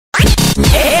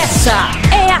Essa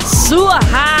é a sua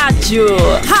rádio.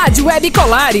 Rádio Web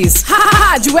Colares.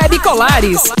 Rádio Web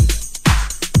Colares.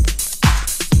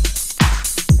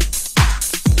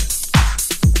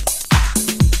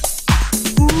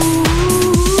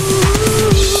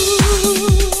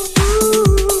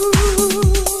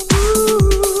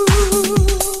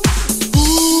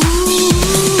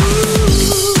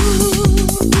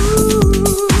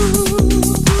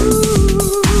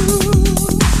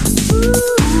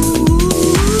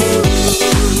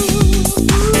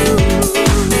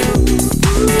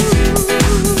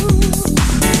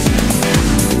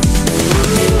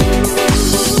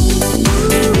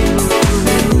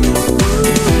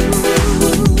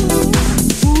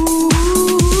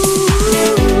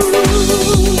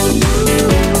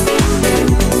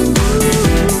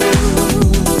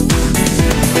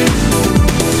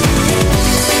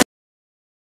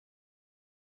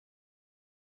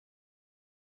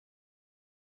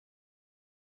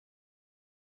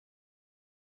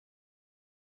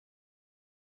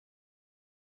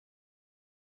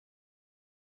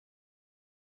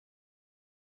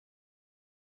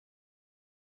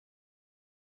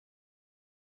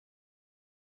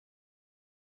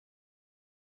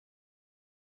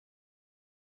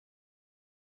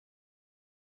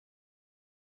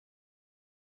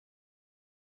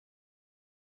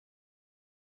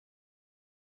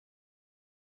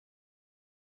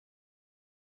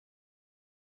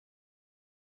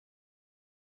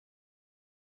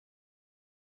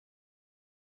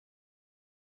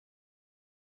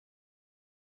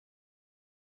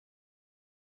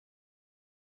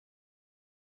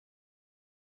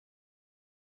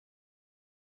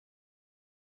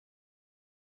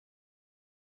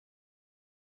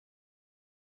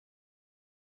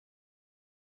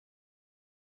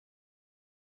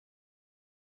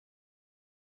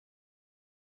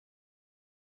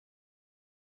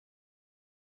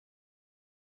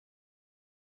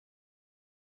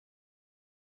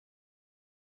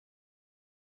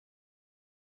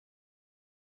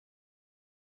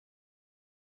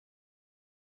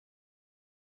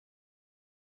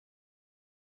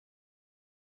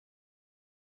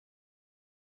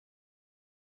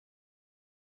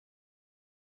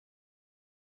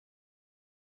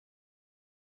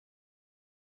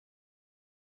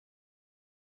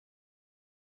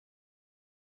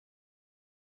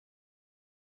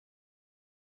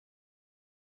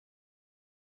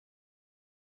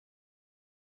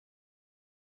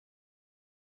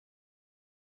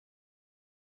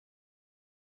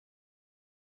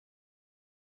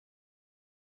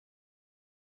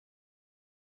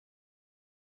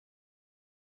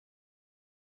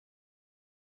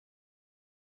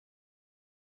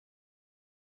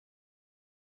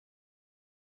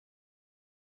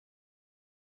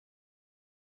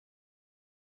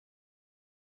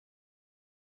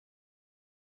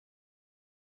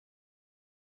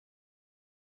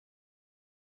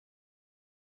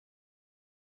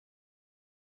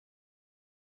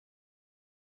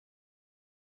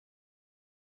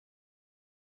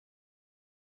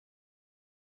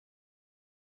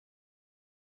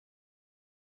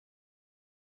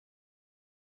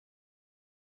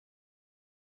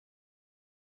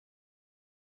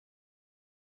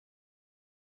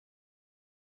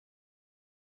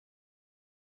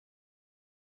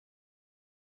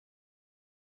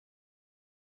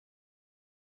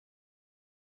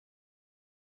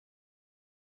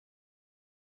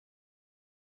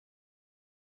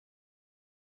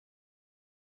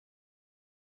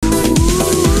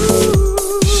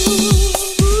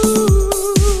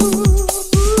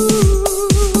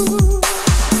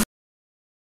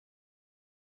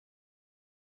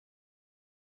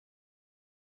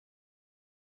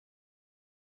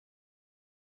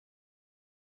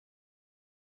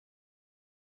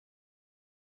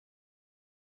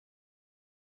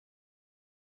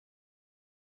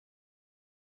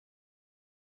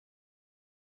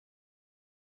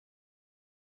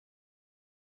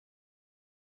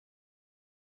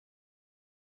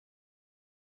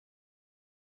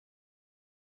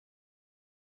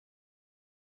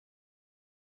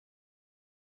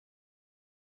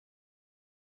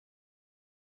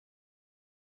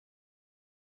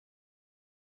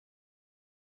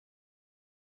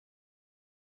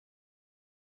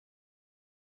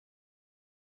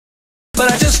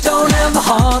 But I just don't have the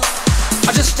heart.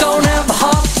 I just don't have the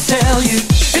heart to tell you.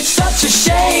 It's such a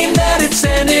shame that it's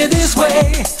ended this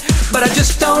way. But I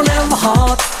just don't have the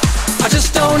heart. I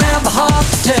just don't have the heart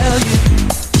to tell you.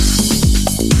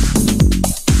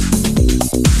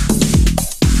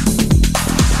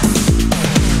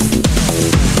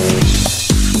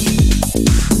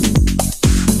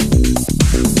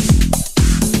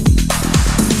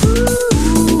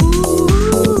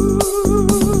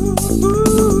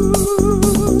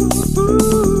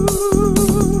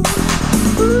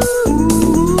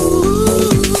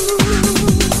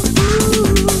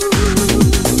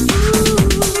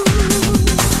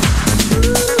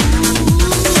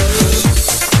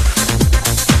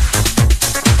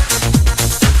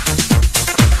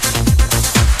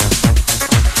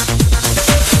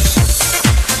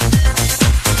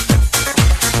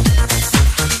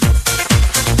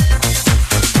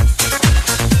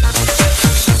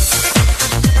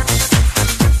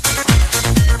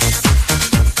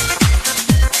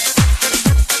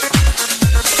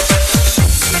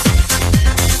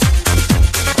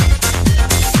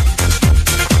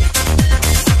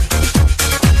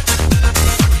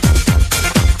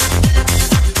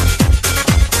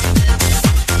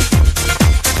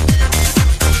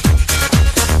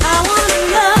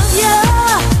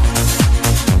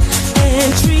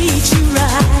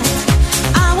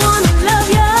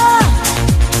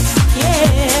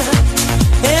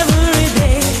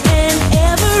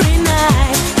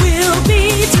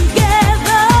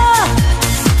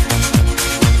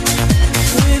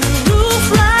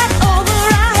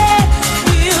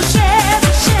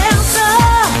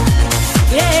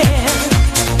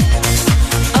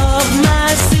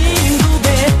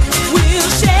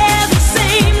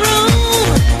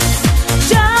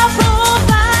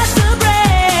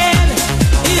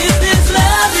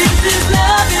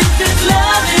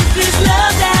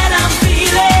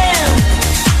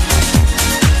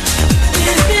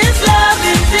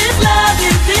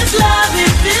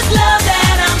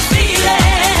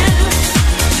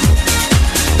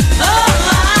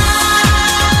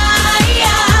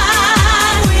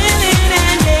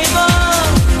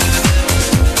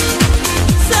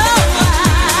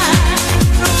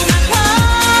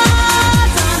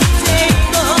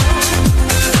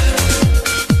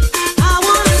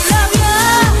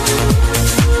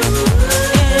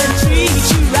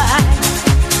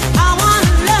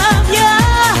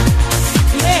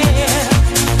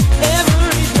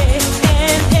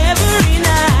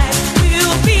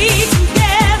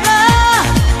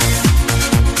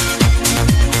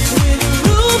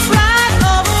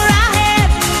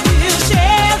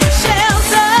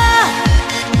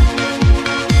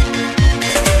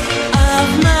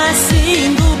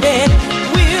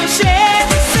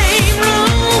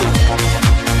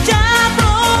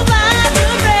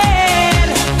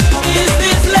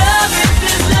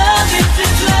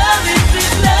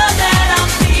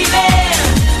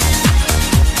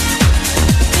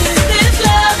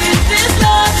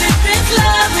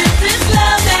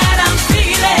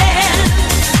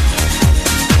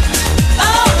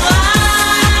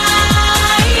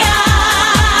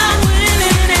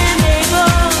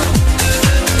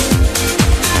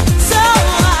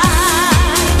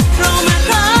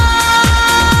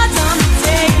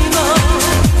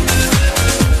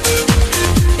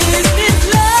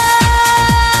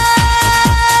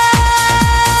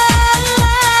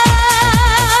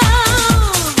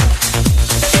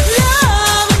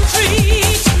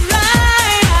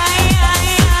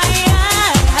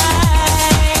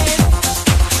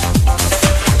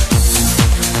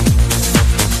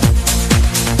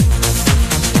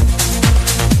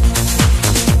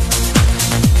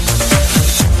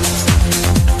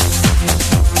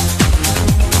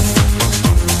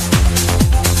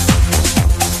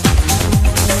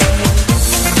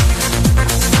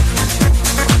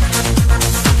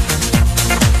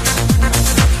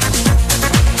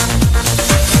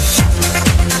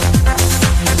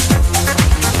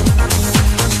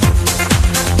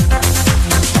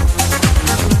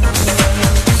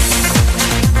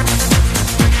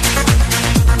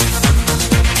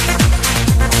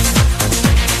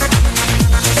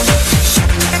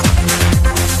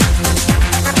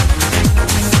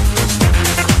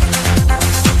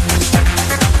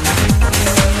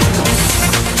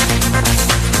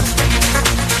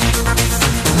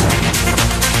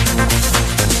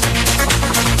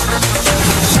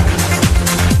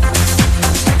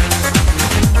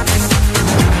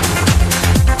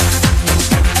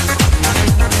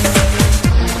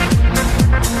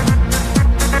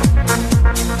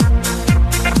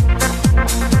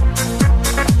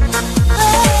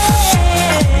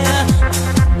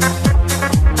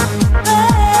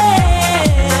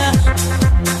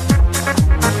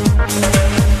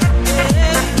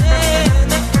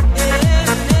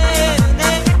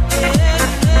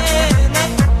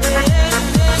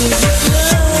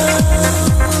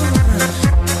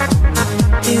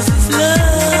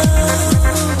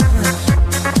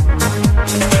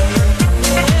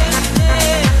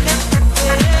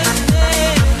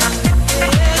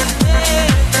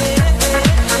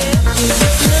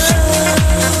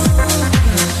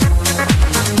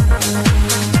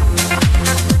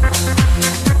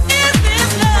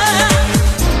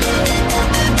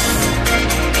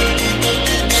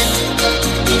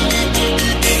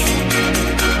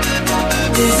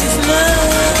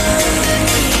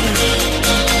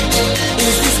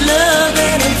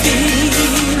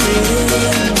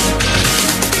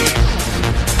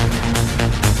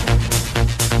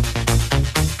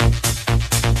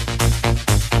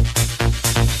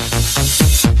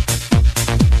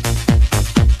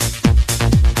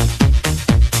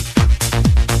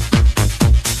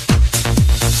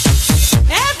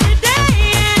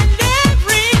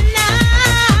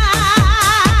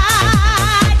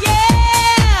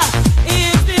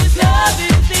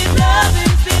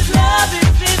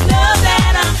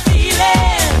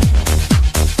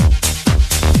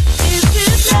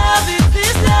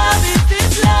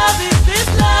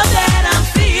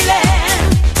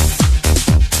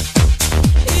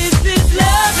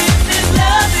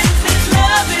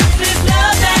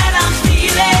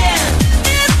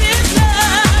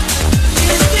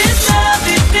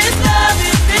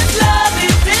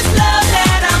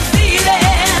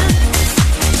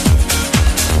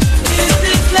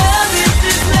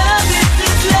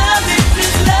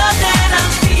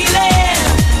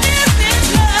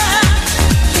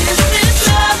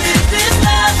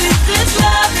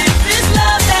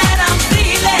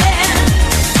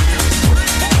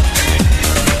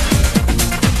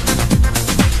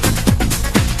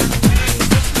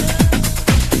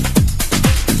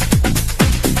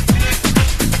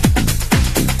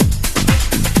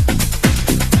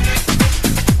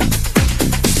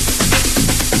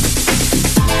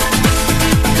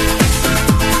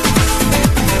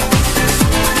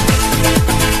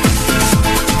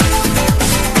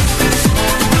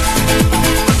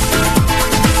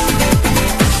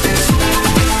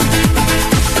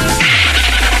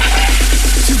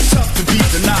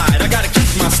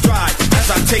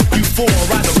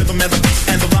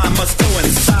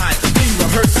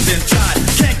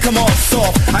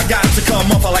 I got to come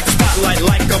off, I like the spotlight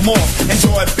like a moth.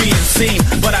 Enjoy being seen,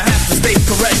 but I have to stay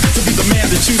correct to be the man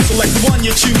that you select. The one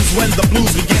you choose when the blues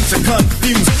begin to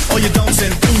confuse all your don'ts and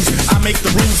do's. I make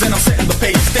the rules and I'm setting the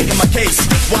pace, stating my case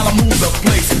while I move the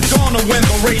place. Gonna win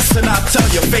the race and I'll tell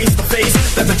you face to face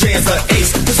that the J's are ace,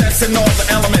 possessing all the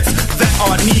elements that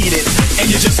are needed, and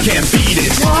you just can't beat it.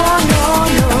 No, no,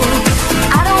 no,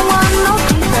 I don't want no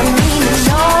deeper meaning.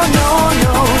 No, no,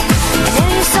 no, and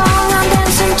any song I'm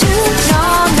dancing to. No,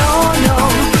 no, no,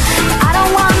 I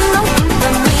don't want no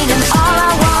deeper meaning. All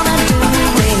I wanna do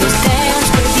is dance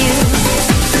with you.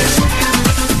 Dance.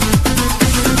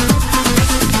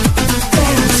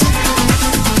 Dance. Dance.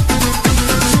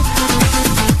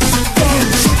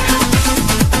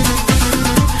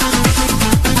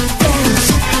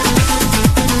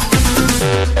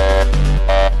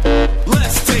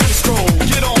 Let's take it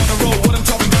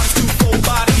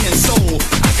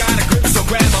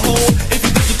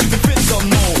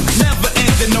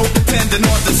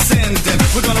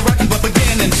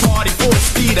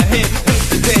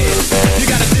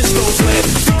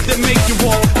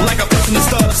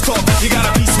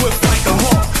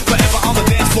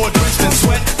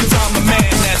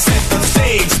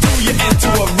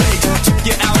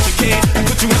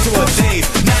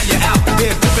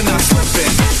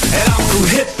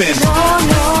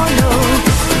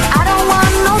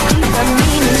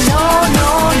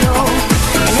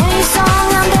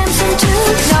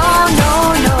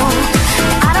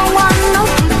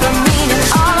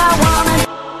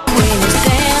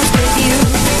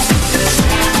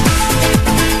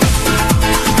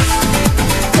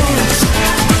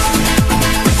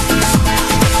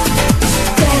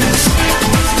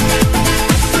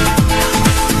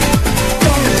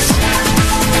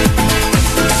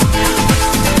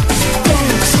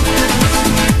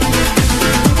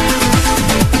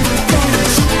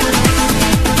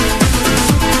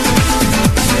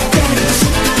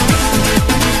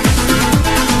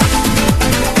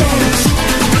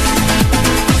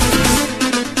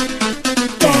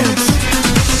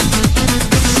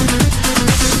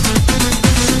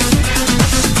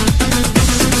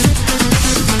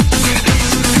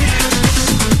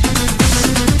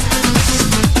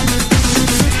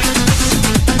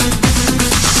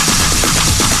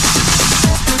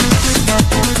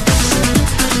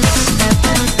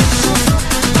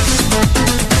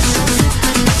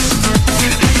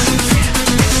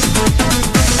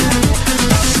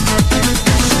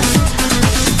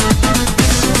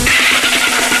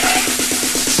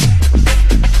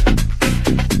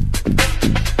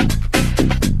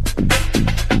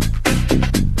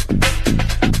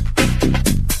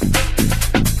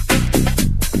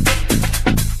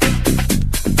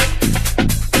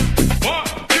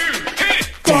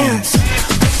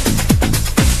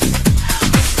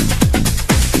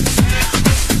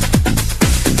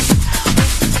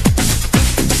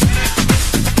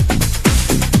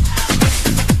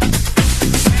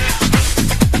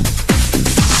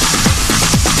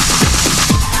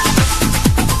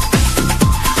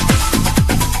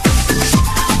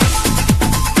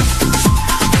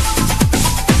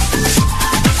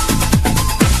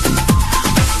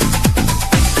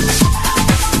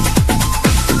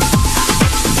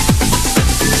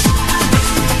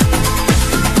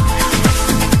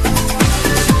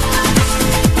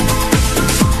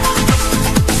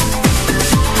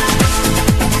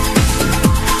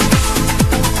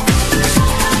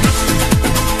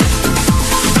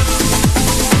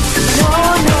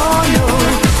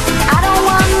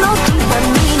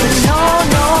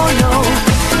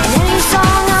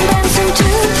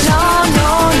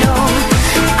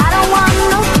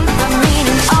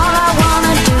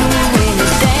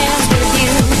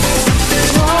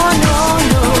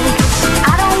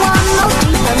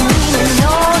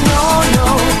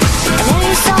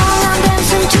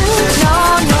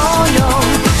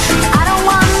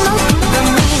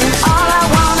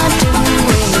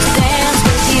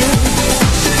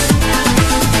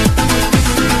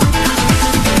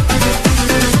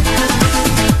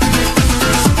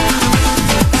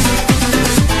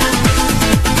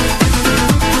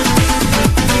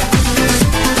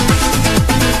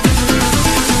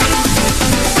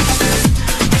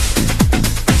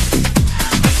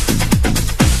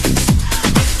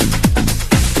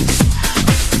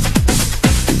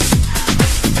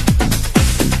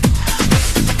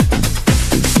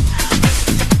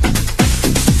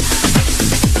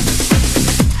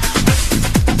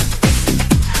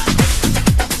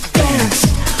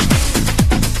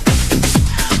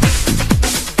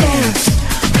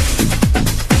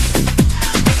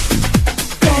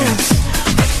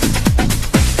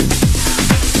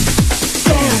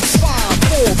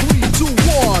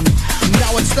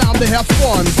have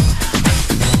fun.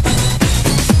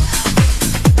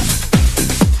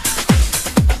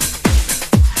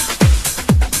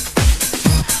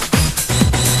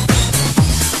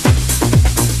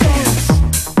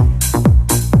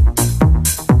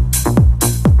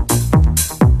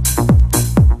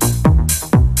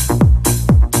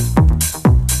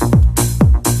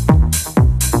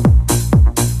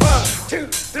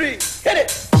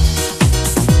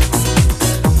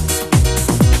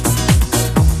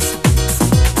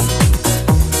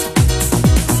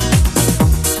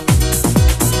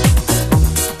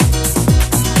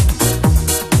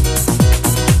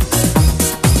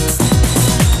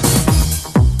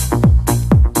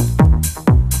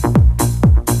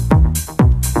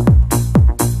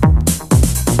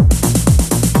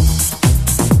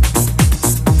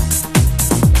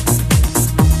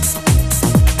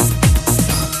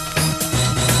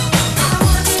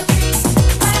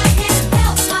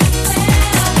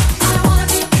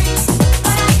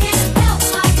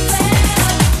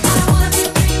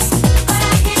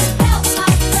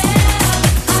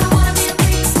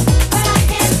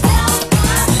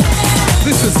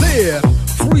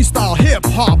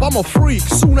 I'm a freak,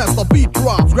 soon as the beat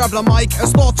drops, grab the mic and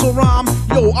start to rhyme.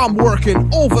 Yo, I'm working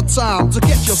overtime to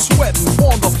get you sweating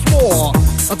on the floor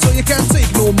until you can't take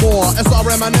no more. As I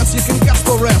reminisce, you can guess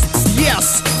the rest.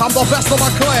 Yes, I'm the best of my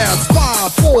class.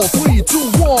 5, 4, 3,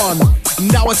 2,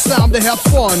 1. Now it's time to have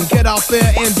fun. Get out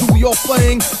there and do your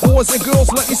thing. Boys and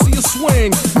girls, let me see you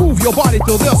swing. Move your body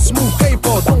to this smooth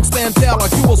paper. Don't stand there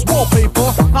like you was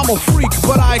wallpaper. I'm a freak,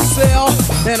 but I excel,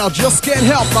 and I just can't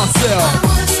help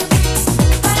myself.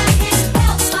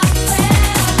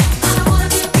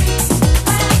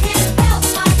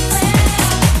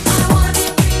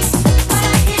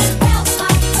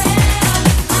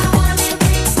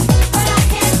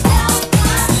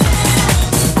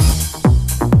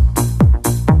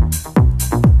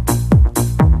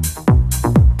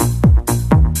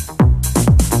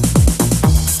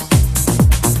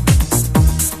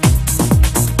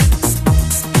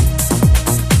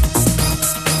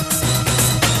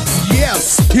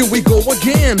 Here we go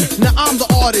again. Now I'm the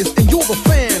artist and you're the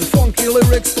fan. Funky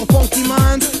lyrics for funky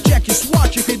minds. Check your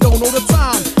swatch if you don't know the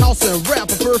time. House and rap,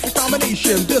 a perfect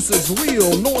combination. This is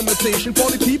real, no imitation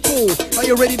for the people. Are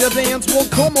you ready to dance? Well,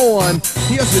 come on.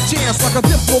 Here's your chance like a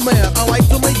diplomat. I like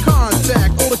to make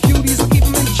contact. All the cuties, I keep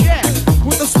them in check.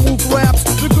 With the smooth raps,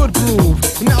 the good groove.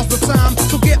 Now's the time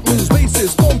to get loose.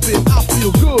 Bases pumping, I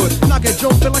feel good. Now get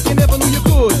jumping like you never knew you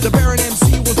could. The Baron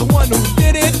MC was the one who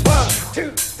did it. 1,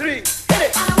 2, 3.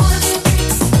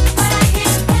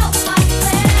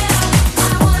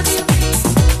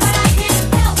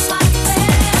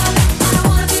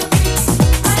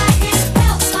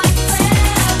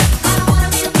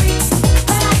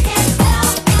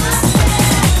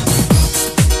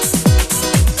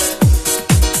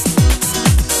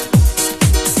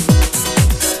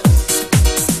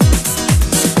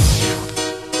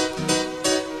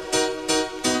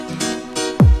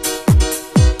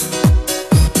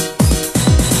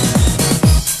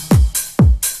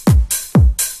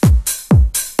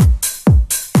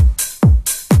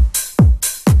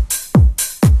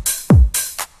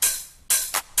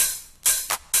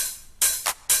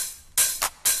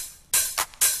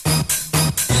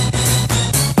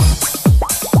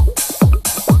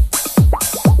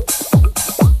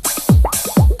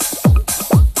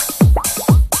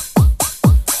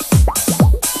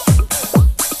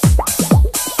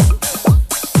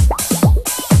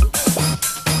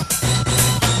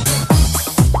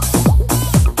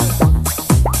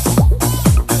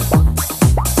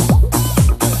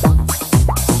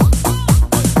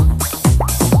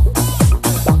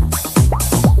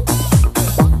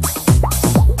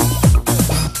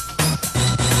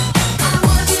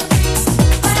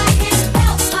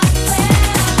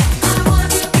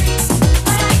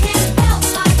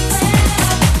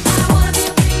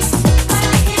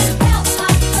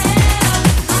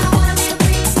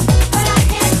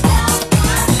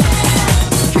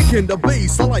 The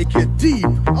bass, I like it deep.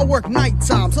 I work night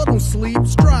times, I don't sleep.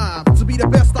 Strive to be the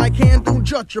best I can. Don't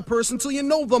judge a person till you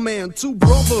know the man. Two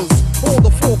brothers on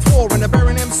the 4th floor, and the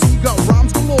Baron MC got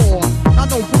rhymes galore. I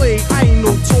don't play, I ain't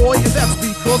no toy, and that's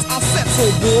because I said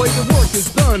so, boy. The work is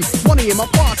done, money in my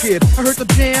pocket. I heard the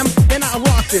jam, and I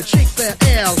rocked it. Shake that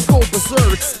ass, go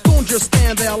berserk. Don't just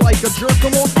stand there like a jerk.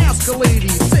 Come on, ask a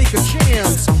lady, take a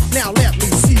chance. Now let me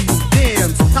see you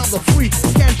dance. I'm the freak,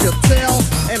 can't you tell?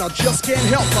 And I just can't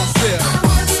help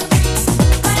myself.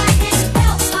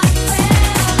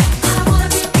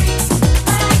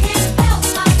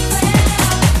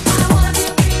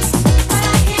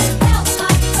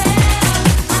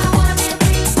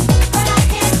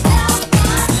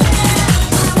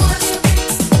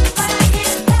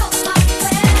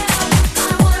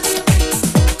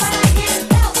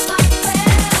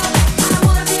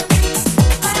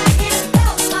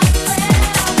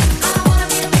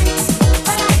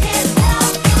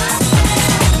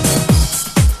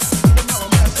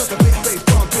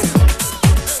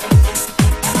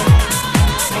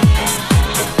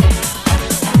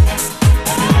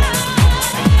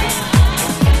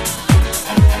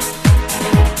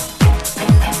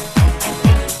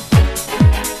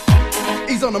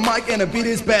 mic and the beat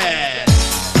is bad.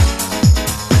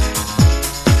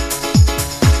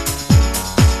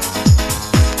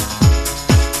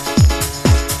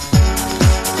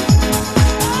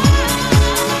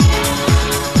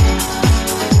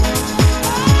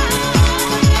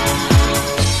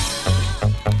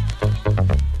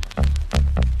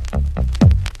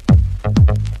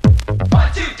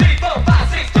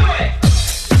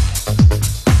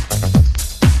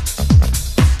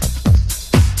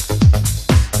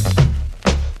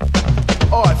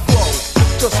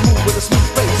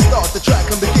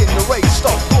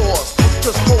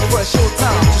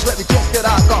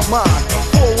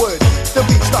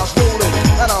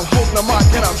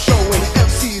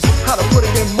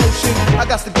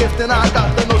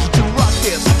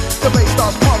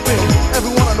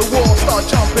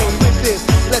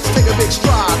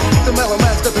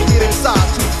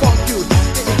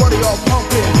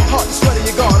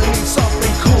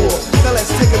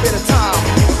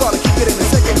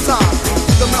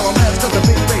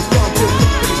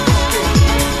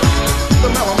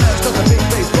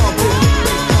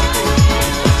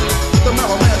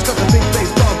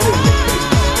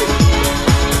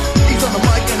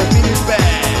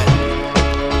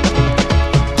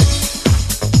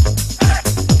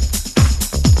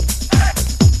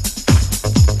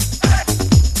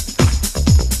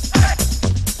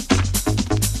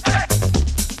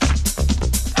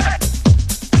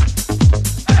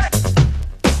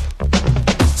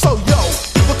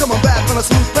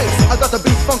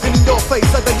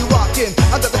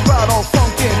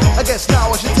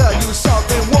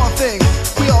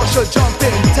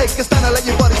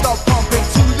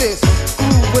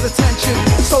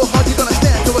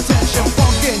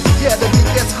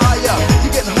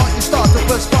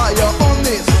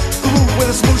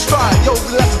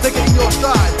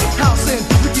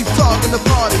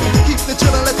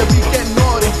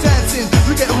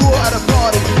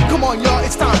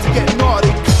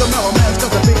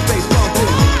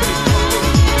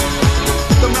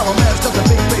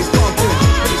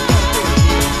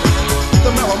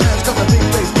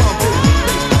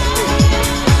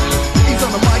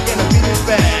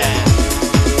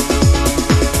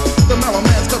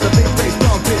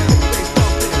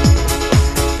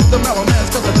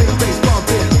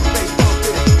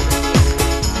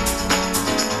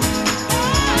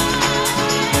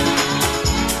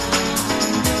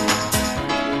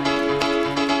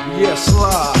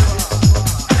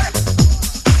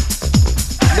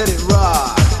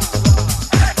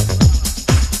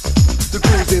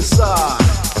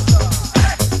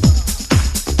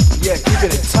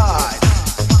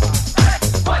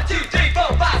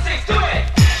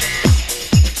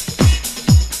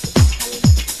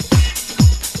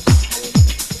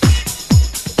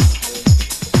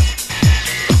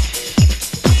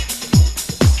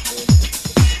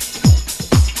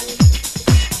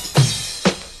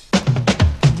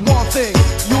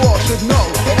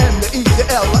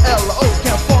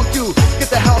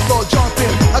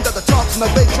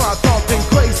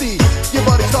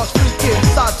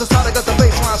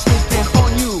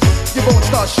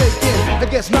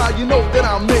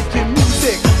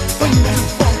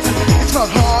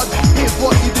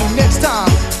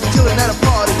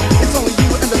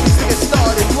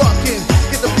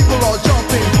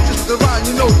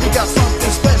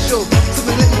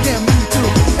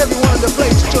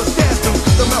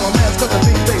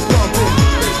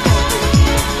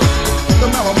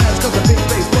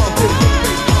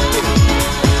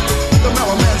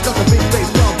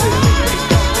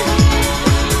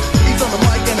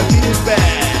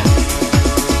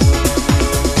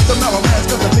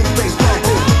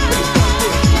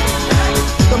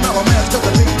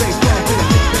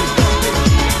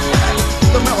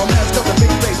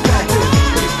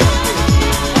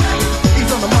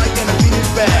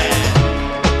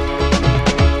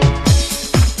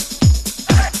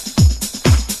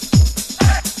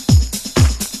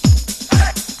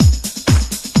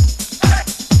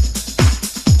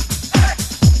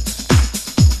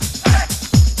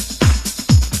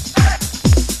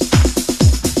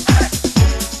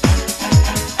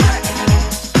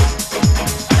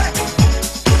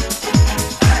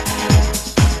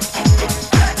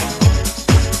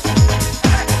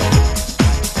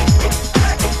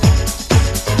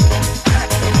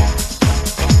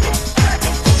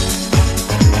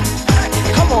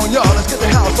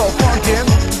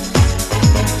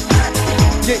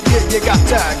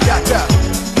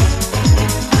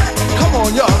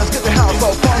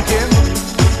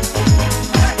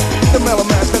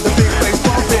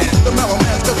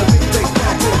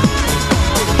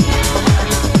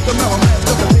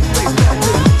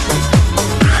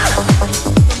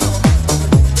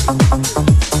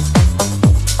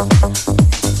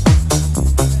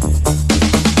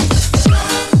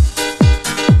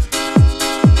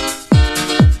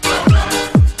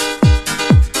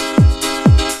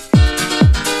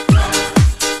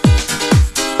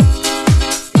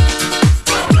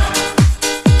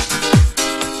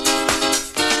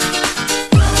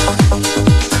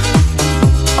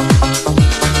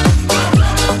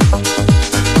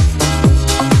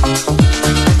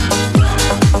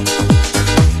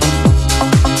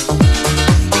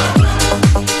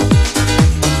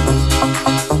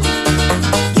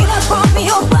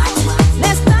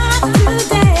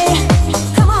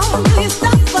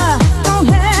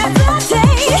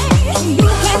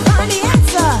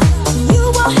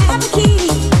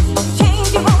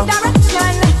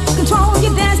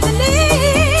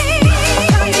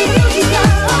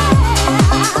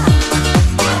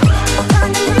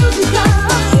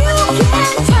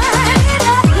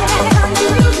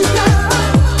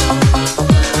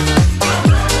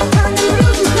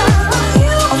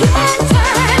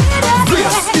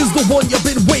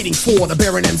 for the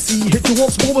Baron MC. Hit you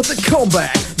once more with a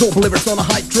comeback. Don't believe it's on a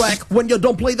hype track when you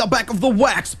don't play the back of the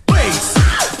wax. Bass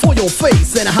for your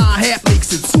face and a hi-hat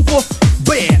makes it super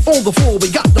bad. On the floor we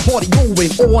got the party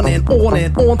going on and on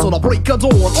and on till the break of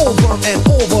dawn. Over and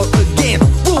over again,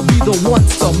 we'll be the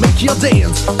ones to make you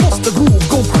dance. Bust the groove,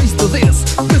 go crazy to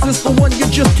this. This is the one you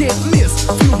just can't miss.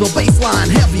 Feel the bass line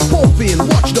heavy pumping,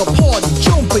 watch the party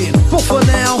jumping. But for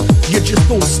now, you just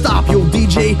don't stop. Yo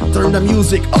DJ, turn the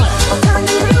music up. Turn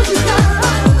the music up.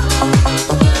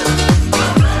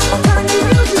 Turn the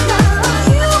music up.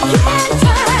 You can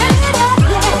turn it up,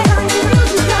 yeah. Turn the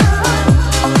music up.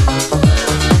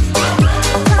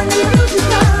 Turn the music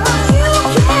up. You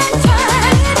can turn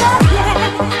it up,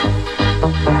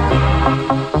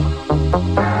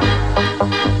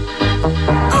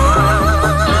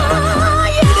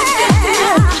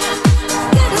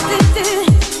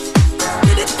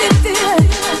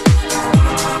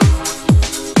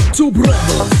 Two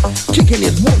brothers kicking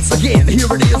it once again. Here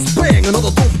it is, bang,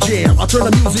 another dope jam. I turn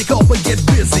the music up and get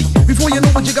busy. Before you know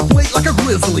it, you got played like a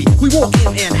grizzly. We walk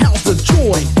in and house the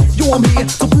joint. Yo, I'm here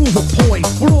to prove a point.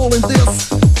 We're all in this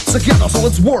together, so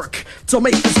let's work to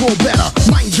make this world better.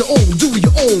 Mind your own, do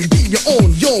your own, be your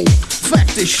own, yo.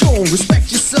 Fact is shown,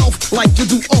 respect yourself like you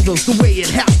do others the way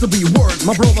it has to be. Word,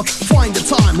 my brother, find the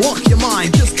time, lock your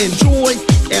mind, just enjoy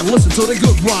and listen to the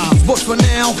good rhymes. But for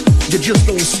now, you just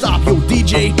don't stop. Yo,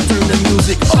 DJ, turn the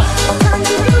music up. turn the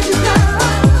music up.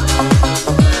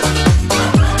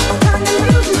 Turn the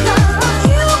music up.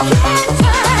 You can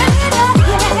turn it up,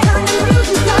 yeah. Turn the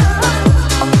music up.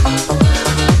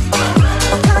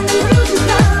 Turn the music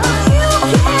up. You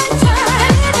can turn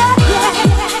it up, yeah.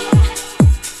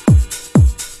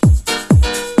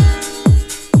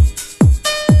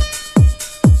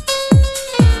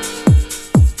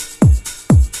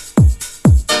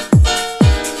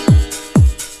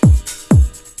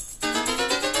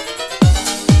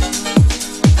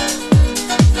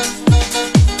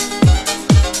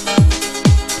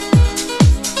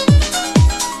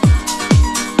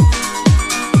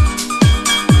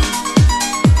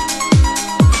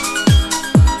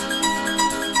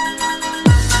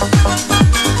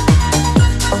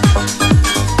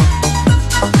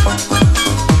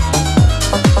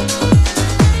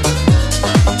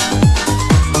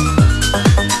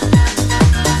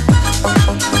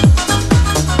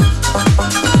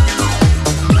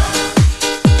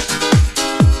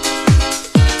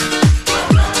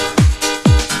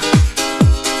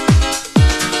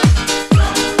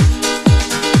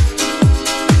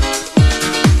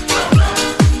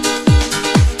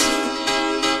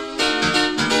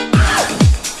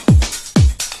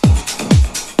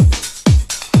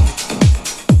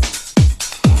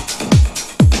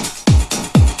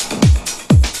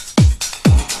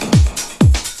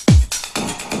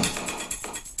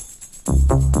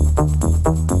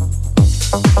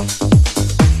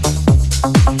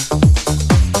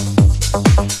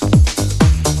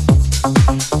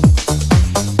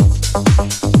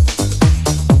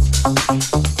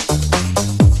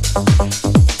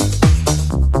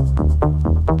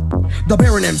 The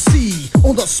Baron MC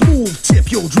on the smooth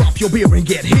tip. Yo, drop your beer and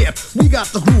get hip. We got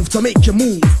the groove to make you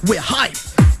move. We're hype,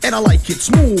 and I like it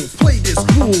smooth. Play this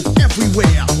groove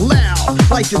everywhere, loud,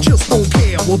 like you just don't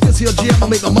care. Well, this here jam will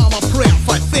make my mama proud.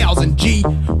 5,000 G,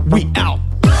 we out.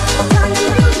 Turn the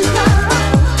music up.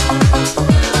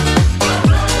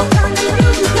 Turn the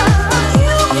music up.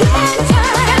 You can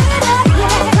turn it up,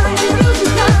 yeah. Turn the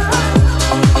music up.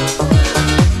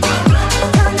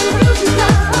 Turn the music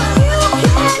up. You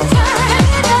can turn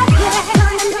it up, yeah.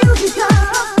 Turn the music up.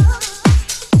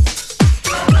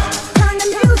 Turn the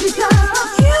music up.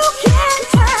 You can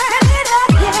turn it up,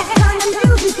 yeah. Turn the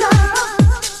music up.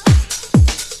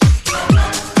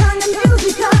 Turn the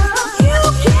music up. You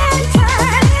can turn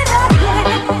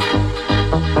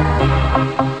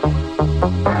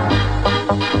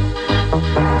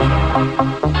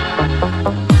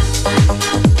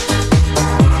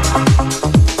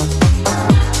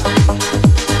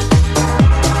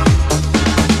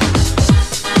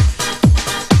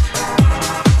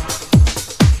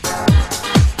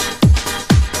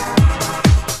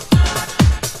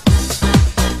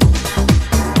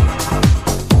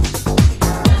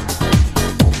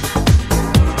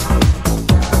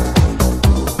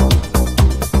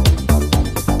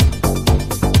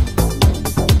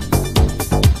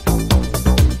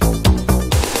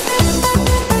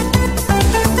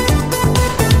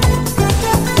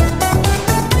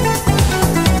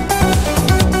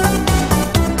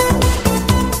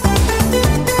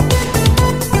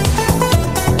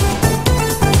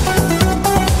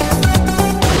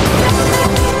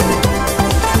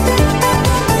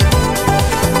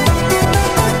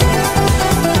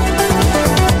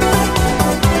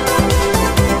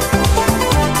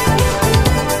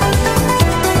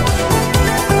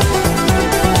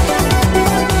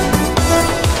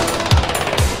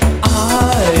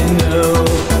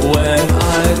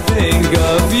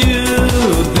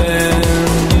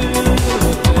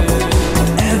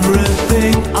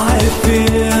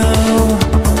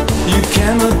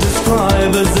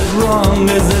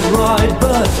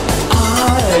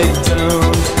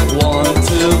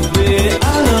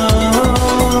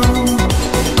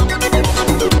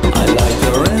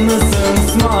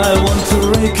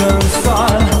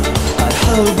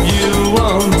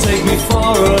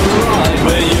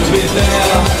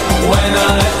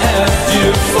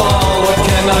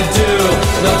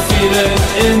feeling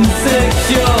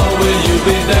insecure. Will you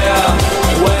be there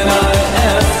when I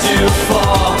asked you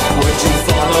for? Would you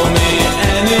follow me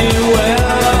anywhere?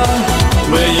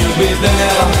 Will you be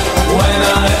there when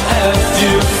I asked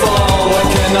you for? What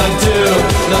can I do?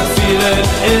 Not feeling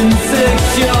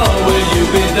insecure. Will you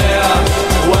be there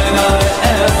when I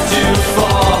asked you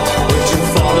for? Would you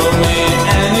follow me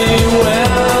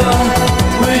anywhere?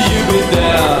 Will you be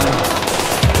there?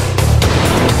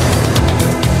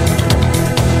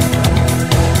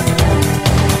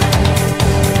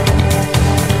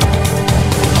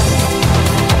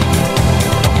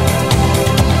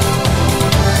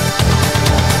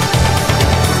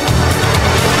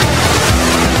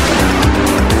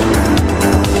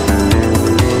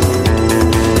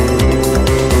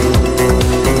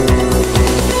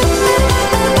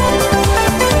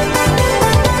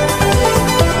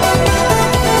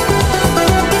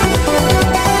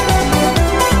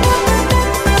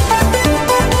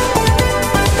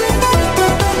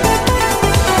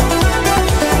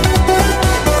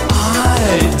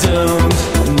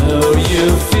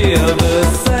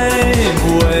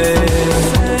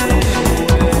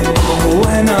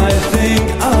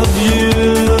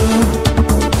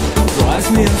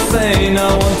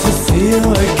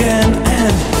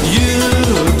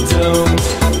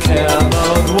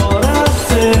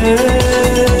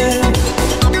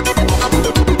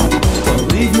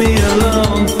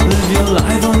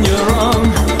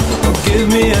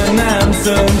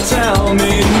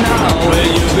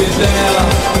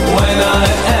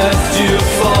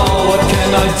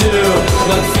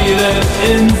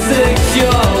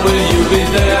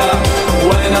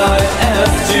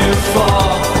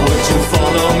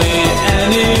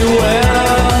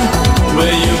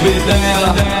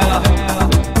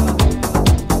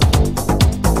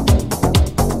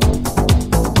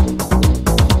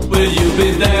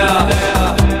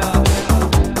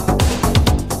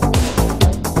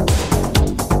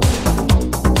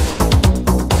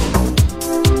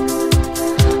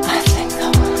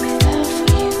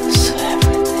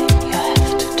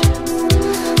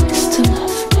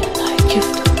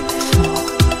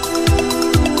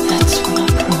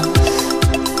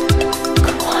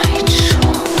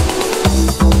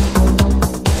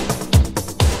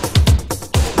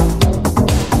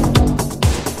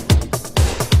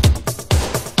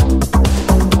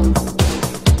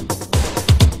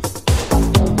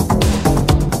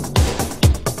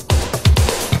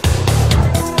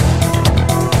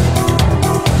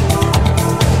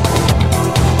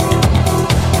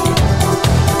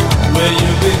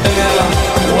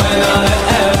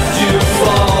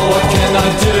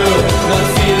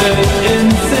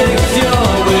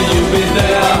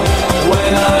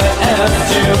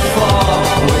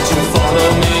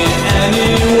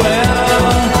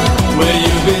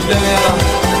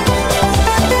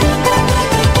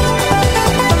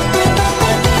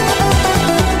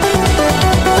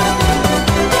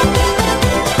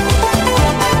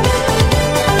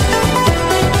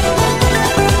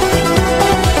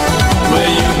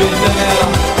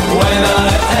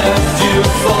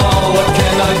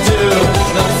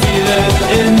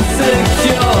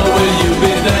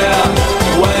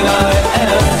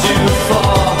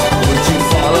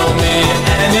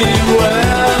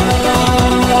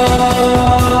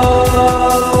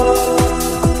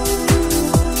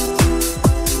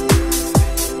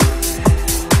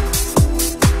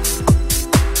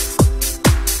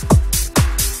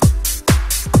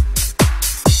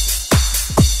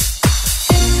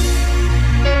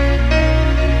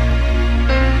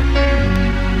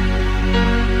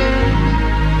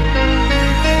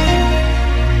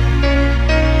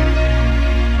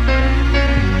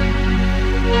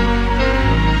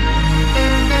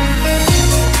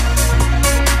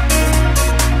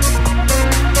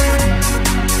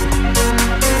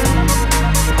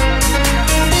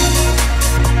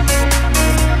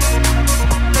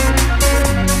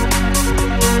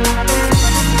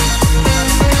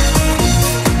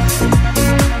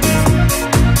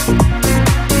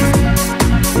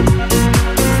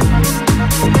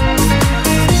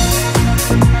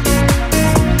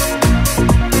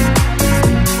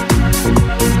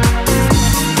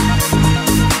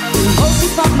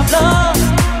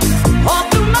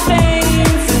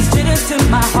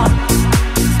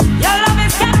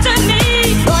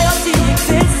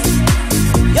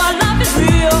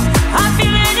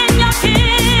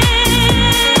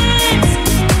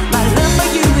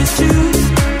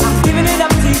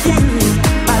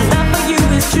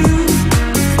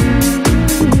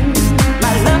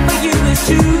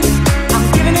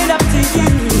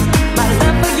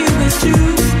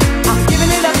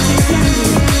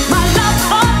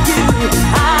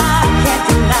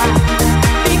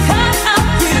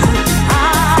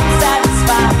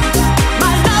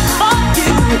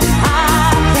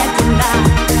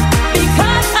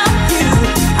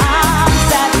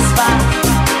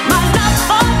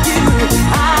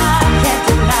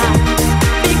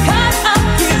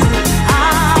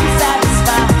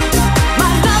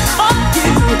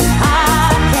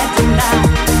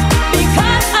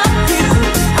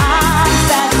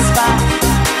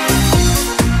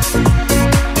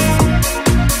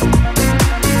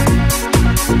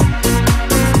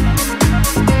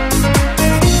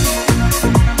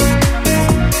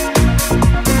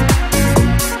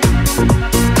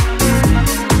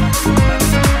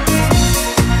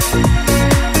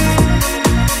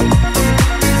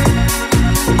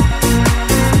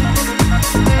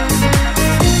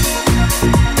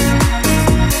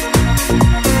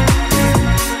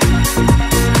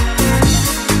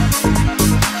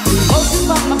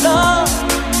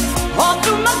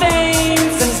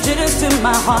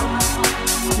 my heart.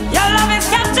 Your love has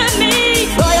captured me.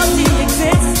 Loyalty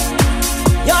exists.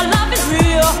 Your love is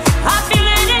real. I feel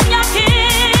it in your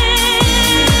kiss.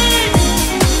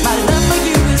 My love for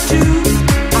you is true.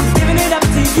 I'm giving it up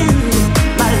to you.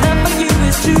 My love for you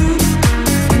is true.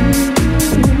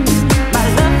 My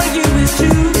love for you is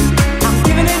true. I'm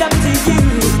giving it up to you.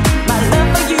 My love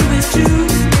for you is true.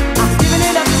 I'm giving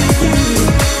it up to you.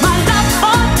 My love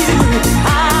for you,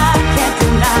 I can't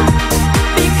deny.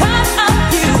 Because of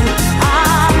you,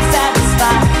 I'm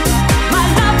satisfied. My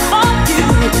love for you,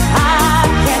 I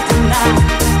can't deny.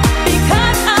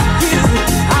 Because of you,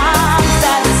 I'm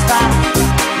satisfied.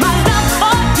 My love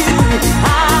for you,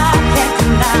 I can't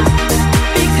deny.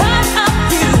 Because of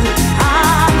you,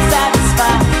 I'm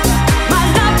satisfied. My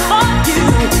love for you,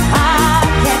 I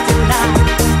can't deny.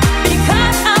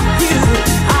 Because of you,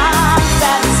 I'm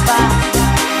satisfied.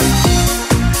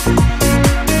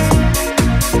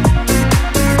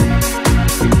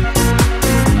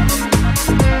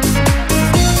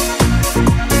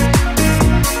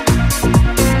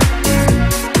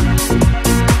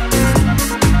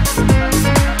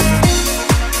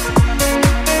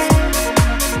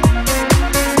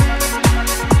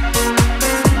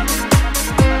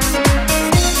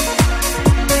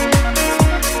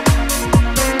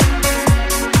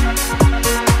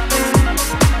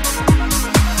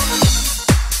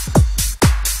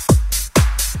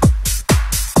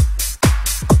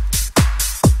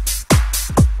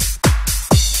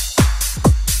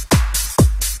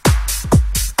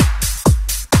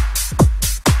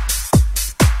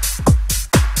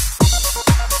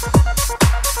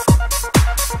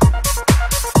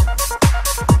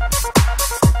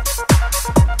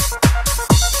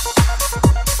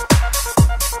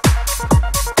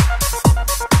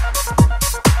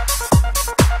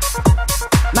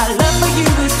 My love for you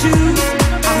is true.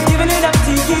 I'm giving it up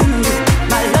to you.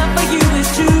 My love for you is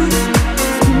true.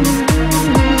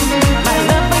 My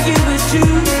love for you is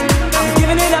true. I'm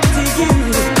giving it up to you.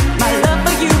 My love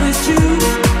for you is true.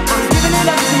 I'm giving it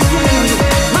up to you.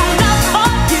 My love for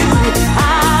you, I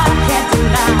can't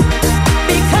deny.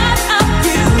 Because of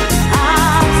you,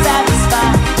 I'm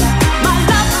satisfied. My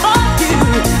love for you,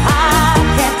 I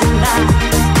can't deny.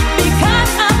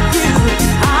 Because of you,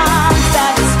 I'm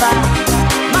satisfied.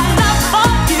 My love for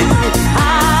you, I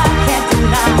can't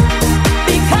deny.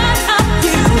 Because of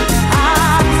you,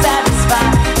 I'm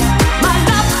satisfied. My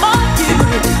love for you,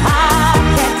 I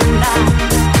can't deny.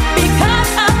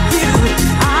 Because of you,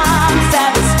 I'm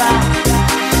satisfied.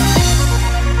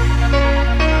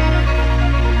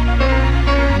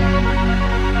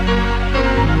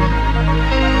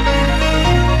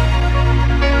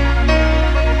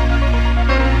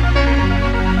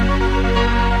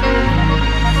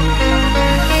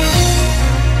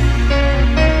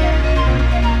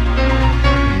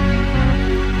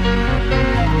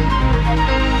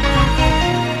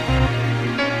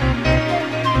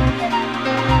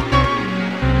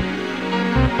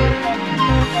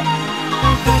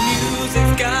 The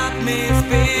music's got me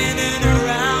spinning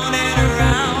around and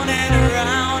around and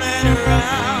around and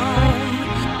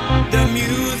around. The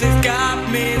music's got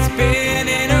me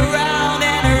spinning around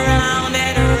and around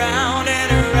and around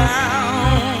and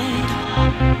around.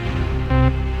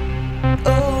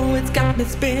 Oh, it's got me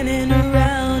spinning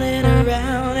around and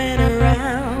around and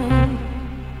around.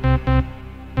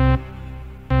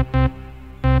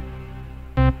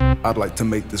 I'd like to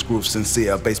make this groove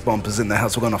sincere. Bass bumpers in the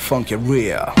house, we're gonna funk your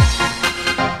rear.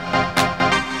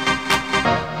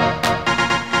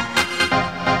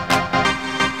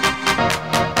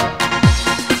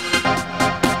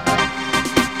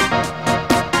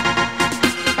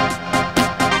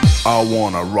 I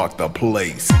wanna rock the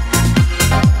place.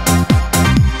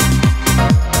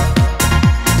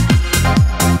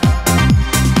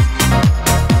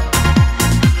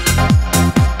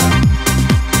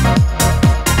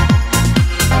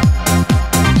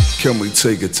 Can we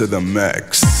take it to the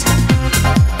max?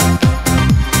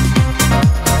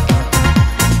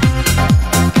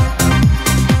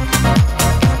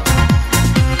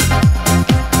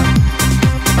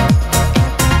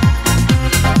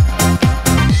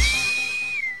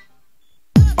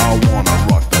 I wanna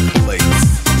rock the place.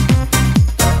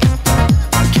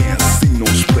 I can't see no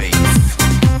space.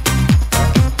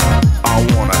 I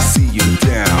wanna see you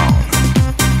down.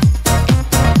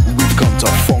 We've come to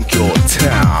funk your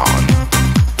town.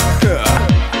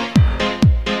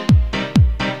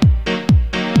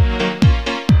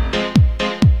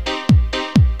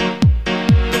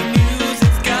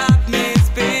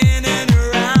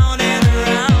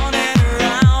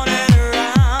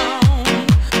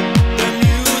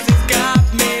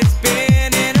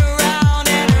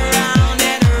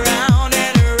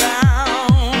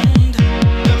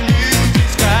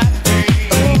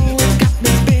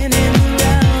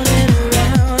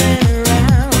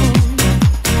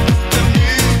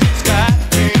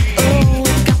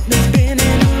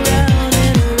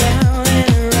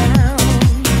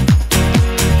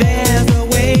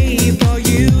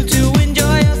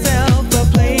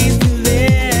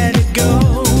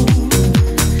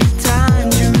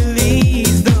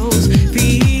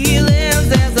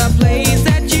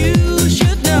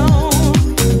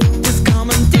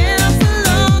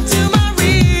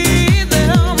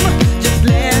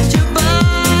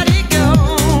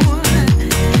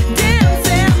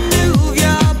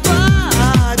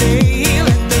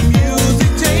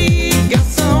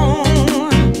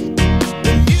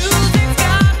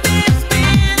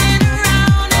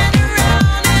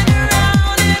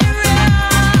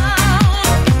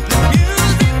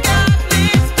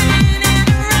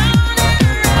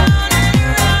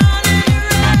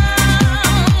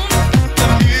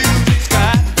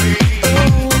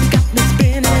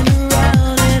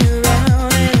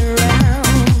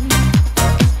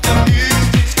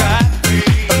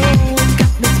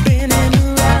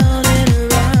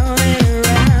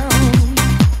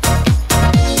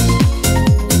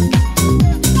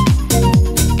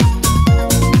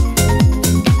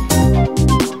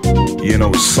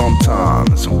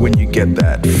 when you get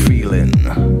that feeling.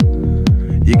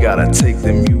 You gotta take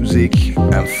the music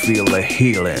and feel the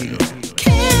healing.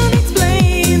 Can't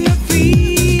explain the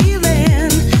feeling.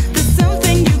 There's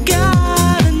something you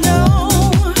gotta know.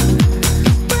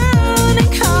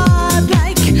 Burning hard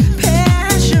like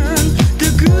passion. The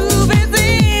groove is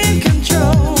in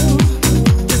control.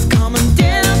 Just come and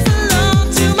dance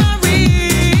along to my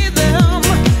rhythm.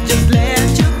 Just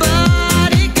let your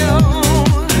body go.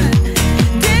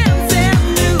 Dance and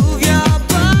move your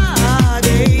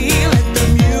body. Let the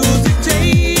music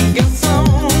take your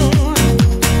soul.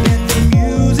 Let the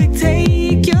music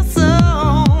take your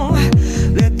soul.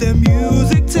 Let the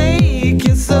music take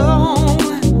your soul.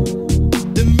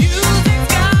 The music's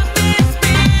got me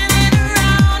spinning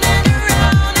around and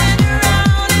around and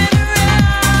around and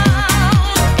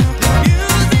around. The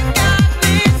music got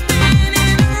me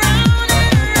spinning around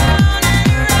and around and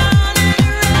around and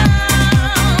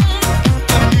around.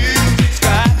 The music's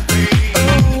got me.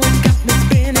 Oh, it's got me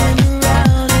spinning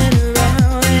around and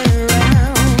around and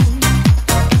around.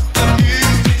 The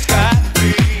music's got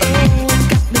me. Oh, it's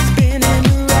got me spinning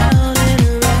around and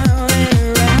around and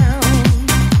around.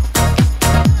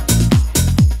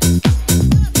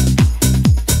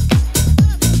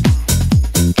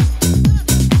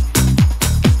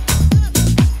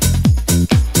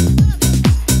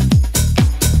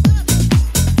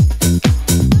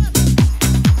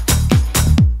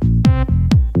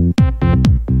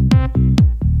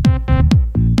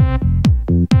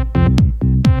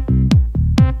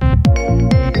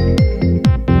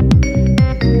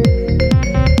 me spinning around and around and around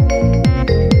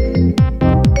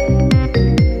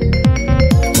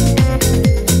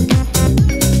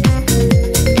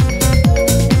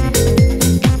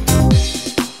and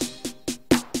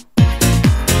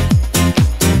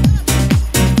around.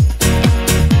 The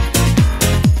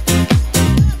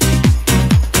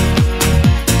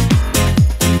music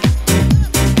got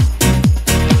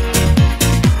me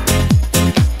spinning around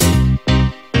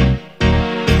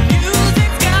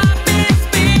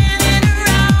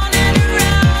and around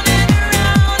and around and around. The music's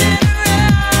got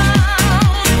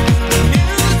me.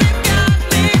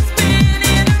 Oh,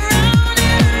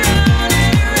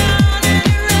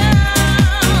 it's got me spinning around and around and around.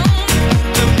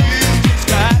 The music's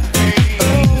got me.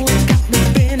 Oh, it's got me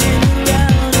spinning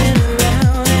around and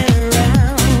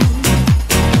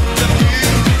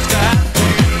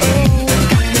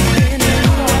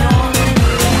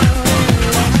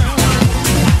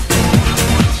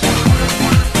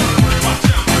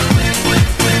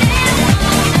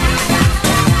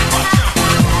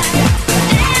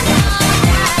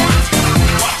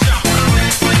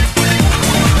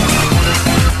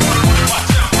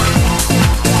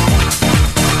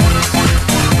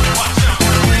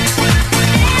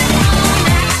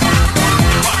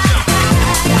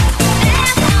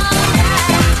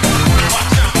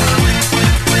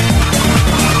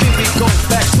Here we go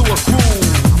back to a groove,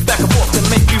 back and forth to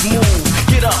make you move.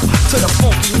 Get up to the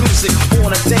funky music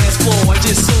on a dance floor and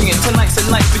just swing it. Tonight's the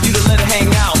night for you to let it hang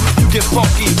out. You get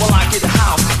funky while I get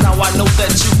house. Now I know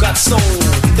that you got soul.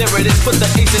 There it is, put the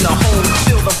ace in the hole.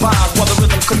 Feel the vibe while the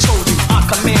rhythm controls you. I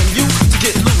command you to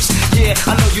get loose. Yeah,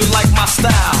 I know you like my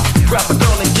style. Grab a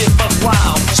girl and get buck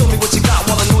wild. Show me what you got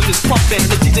while the noise is pumping.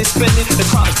 The DJ spinning, the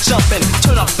crowd is jumping.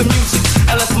 Turn up the music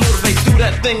and let's motivate. Do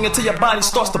that thing until your body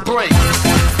starts to break.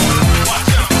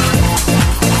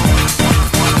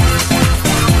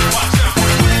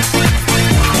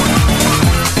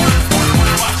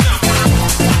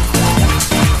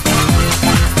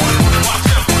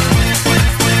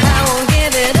 I won't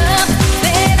give it up,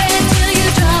 baby, till you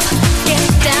drop. Get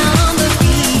down on the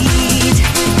beat.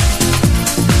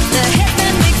 The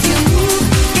headband makes you move.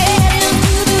 Get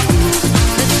into the groove.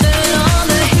 Let's turn on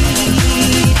the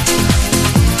heat.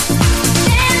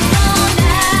 Dance all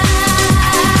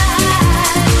night.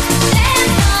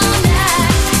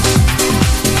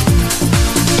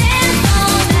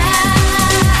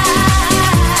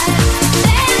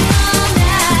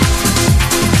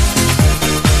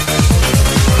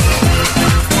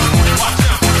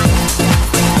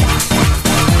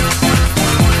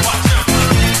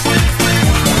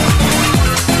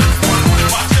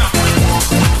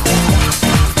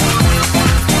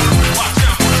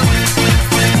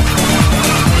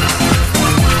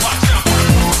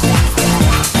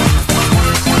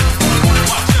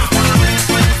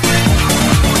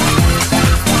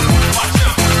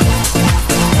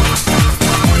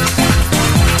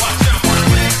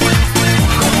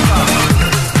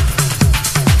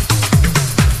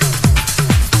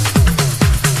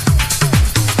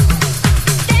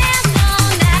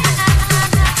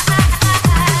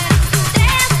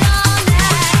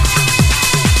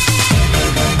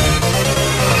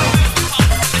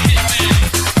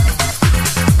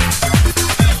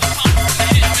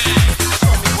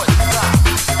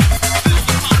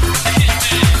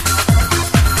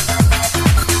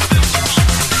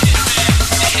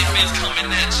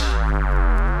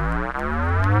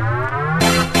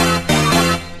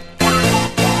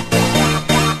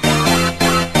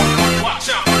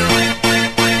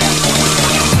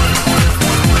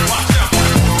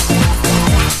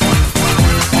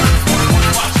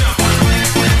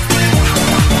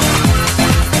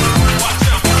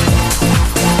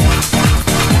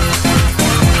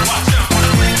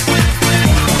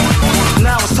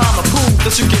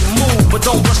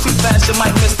 they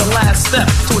might miss the last step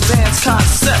to a dance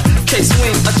concept.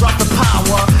 K-swing, I drop the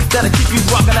power that'll keep you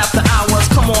rocking after hours.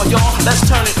 Come on, y'all, let's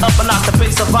turn it up and knock the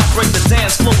bass and vibrate the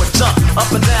dance floor and jump up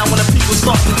and down when the people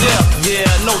start to yell. Yeah,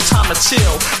 no time to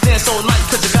chill. Dance all night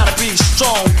 'cause you gotta be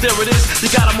strong. There it is, you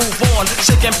gotta move on.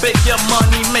 Shake and bake your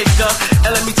money maker.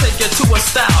 And let me take you to a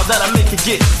style that'll make you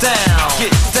get down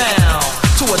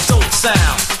to a dope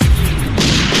sound.